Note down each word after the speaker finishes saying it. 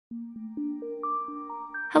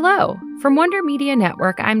Hello! From Wonder Media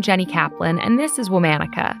Network, I'm Jenny Kaplan, and this is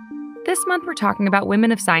Womanica. This month we're talking about women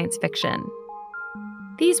of science fiction.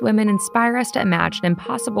 These women inspire us to imagine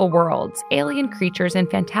impossible worlds, alien creatures, and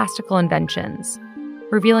fantastical inventions,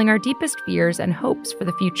 revealing our deepest fears and hopes for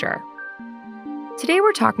the future. Today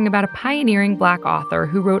we're talking about a pioneering Black author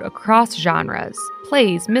who wrote across genres: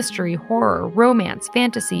 plays, mystery, horror, romance,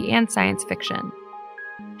 fantasy, and science fiction.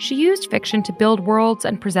 She used fiction to build worlds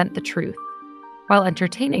and present the truth, while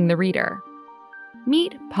entertaining the reader.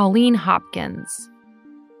 Meet Pauline Hopkins.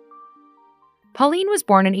 Pauline was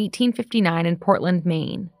born in 1859 in Portland,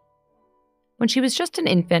 Maine. When she was just an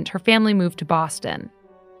infant, her family moved to Boston.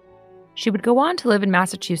 She would go on to live in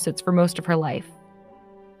Massachusetts for most of her life.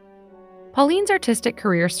 Pauline's artistic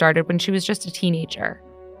career started when she was just a teenager.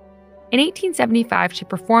 In 1875, she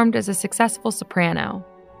performed as a successful soprano.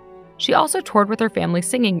 She also toured with her family's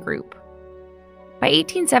singing group. By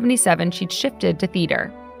 1877, she'd shifted to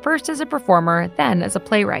theater, first as a performer, then as a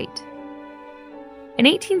playwright. In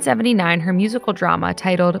 1879, her musical drama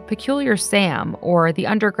titled Peculiar Sam, or The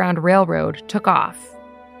Underground Railroad, took off.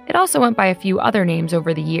 It also went by a few other names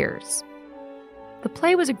over the years. The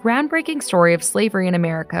play was a groundbreaking story of slavery in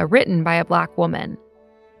America written by a Black woman.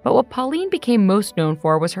 But what Pauline became most known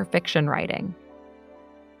for was her fiction writing.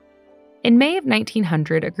 In May of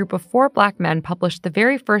 1900, a group of 4 Black men published the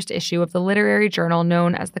very first issue of the literary journal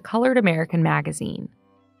known as the Colored American Magazine.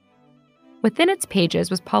 Within its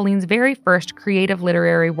pages was Pauline's very first creative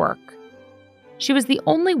literary work. She was the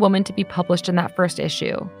only woman to be published in that first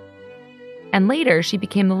issue. And later, she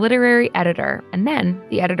became the literary editor, and then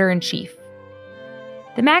the editor-in-chief.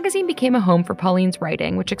 The magazine became a home for Pauline's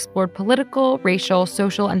writing, which explored political, racial,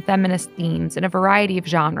 social, and feminist themes in a variety of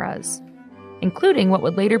genres, including what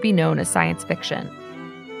would later be known as science fiction.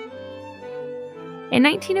 In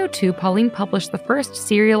 1902, Pauline published the first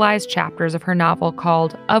serialized chapters of her novel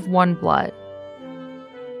called Of One Blood.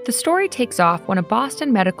 The story takes off when a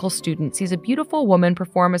Boston medical student sees a beautiful woman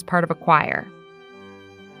perform as part of a choir.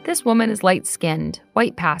 This woman is light-skinned,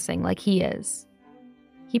 white-passing like he is.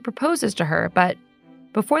 He proposes to her, but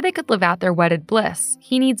before they could live out their wedded bliss,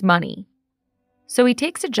 he needs money. So he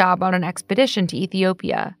takes a job on an expedition to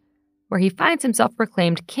Ethiopia, where he finds himself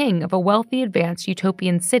proclaimed king of a wealthy, advanced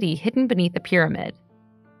utopian city hidden beneath a pyramid.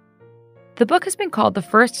 The book has been called the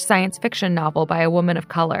first science fiction novel by a woman of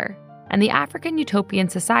color, and the African Utopian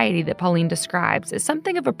society that Pauline describes is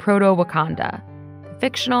something of a proto-Wakanda, the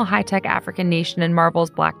fictional high-tech African nation in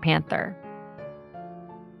Marvel's Black Panther.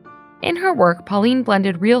 In her work, Pauline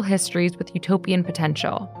blended real histories with utopian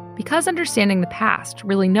potential, because understanding the past,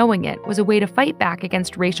 really knowing it, was a way to fight back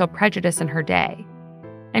against racial prejudice in her day.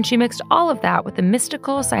 And she mixed all of that with a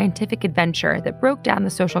mystical, scientific adventure that broke down the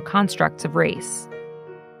social constructs of race.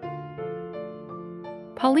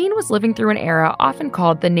 Pauline was living through an era often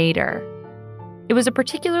called the Nadir. It was a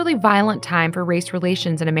particularly violent time for race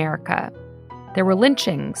relations in America. There were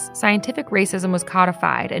lynchings, scientific racism was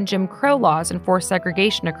codified, and Jim Crow laws enforced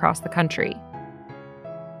segregation across the country.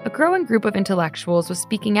 A growing group of intellectuals was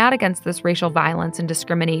speaking out against this racial violence and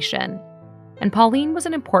discrimination, and Pauline was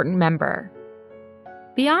an important member.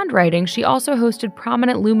 Beyond writing, she also hosted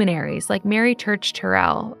prominent luminaries like Mary Church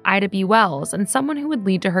Terrell, Ida B. Wells, and someone who would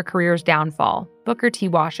lead to her career's downfall, Booker T.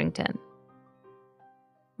 Washington.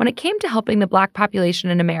 When it came to helping the Black population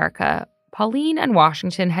in America, Pauline and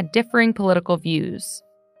Washington had differing political views.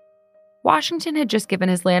 Washington had just given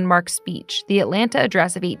his landmark speech, the Atlanta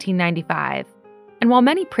Address of 1895, and while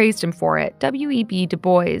many praised him for it, W.E.B. Du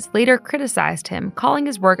Bois later criticized him, calling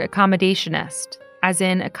his work accommodationist, as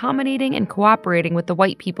in accommodating and cooperating with the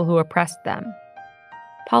white people who oppressed them.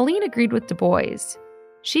 Pauline agreed with Du Bois.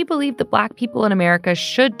 She believed that Black people in America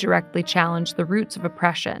should directly challenge the roots of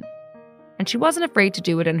oppression, and she wasn't afraid to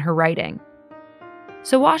do it in her writing.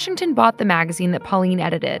 So Washington bought the magazine that Pauline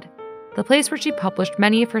edited, the place where she published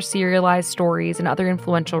many of her serialized stories and other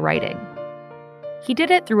influential writing. He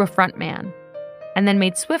did it through a frontman, and then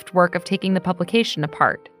made swift work of taking the publication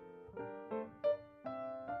apart.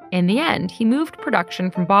 In the end, he moved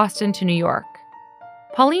production from Boston to New York.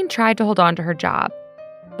 Pauline tried to hold on to her job,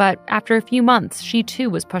 but after a few months, she too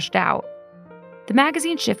was pushed out. The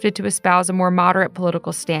magazine shifted to espouse a more moderate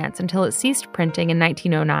political stance until it ceased printing in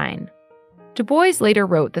 1909. Du Bois later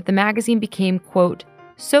wrote that the magazine became, quote,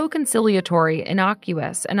 so conciliatory,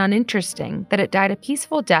 innocuous, and uninteresting that it died a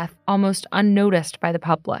peaceful death almost unnoticed by the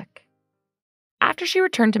public. After she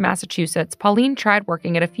returned to Massachusetts, Pauline tried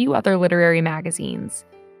working at a few other literary magazines,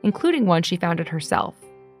 including one she founded herself.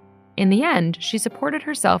 In the end, she supported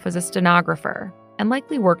herself as a stenographer and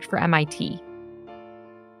likely worked for MIT.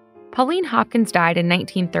 Pauline Hopkins died in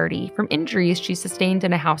 1930 from injuries she sustained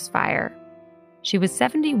in a house fire. She was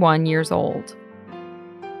 71 years old.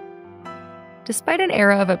 Despite an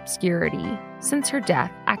era of obscurity, since her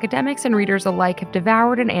death, academics and readers alike have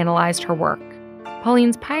devoured and analyzed her work.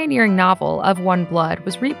 Pauline's pioneering novel, Of One Blood,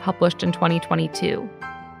 was republished in 2022.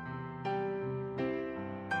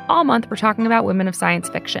 All month, we're talking about women of science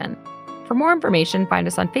fiction. For more information, find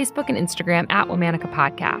us on Facebook and Instagram at Womanica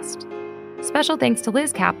Podcast. Special thanks to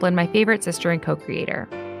Liz Kaplan, my favorite sister and co-creator.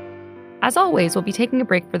 As always, we'll be taking a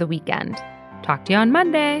break for the weekend. Talk to you on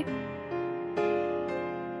Monday.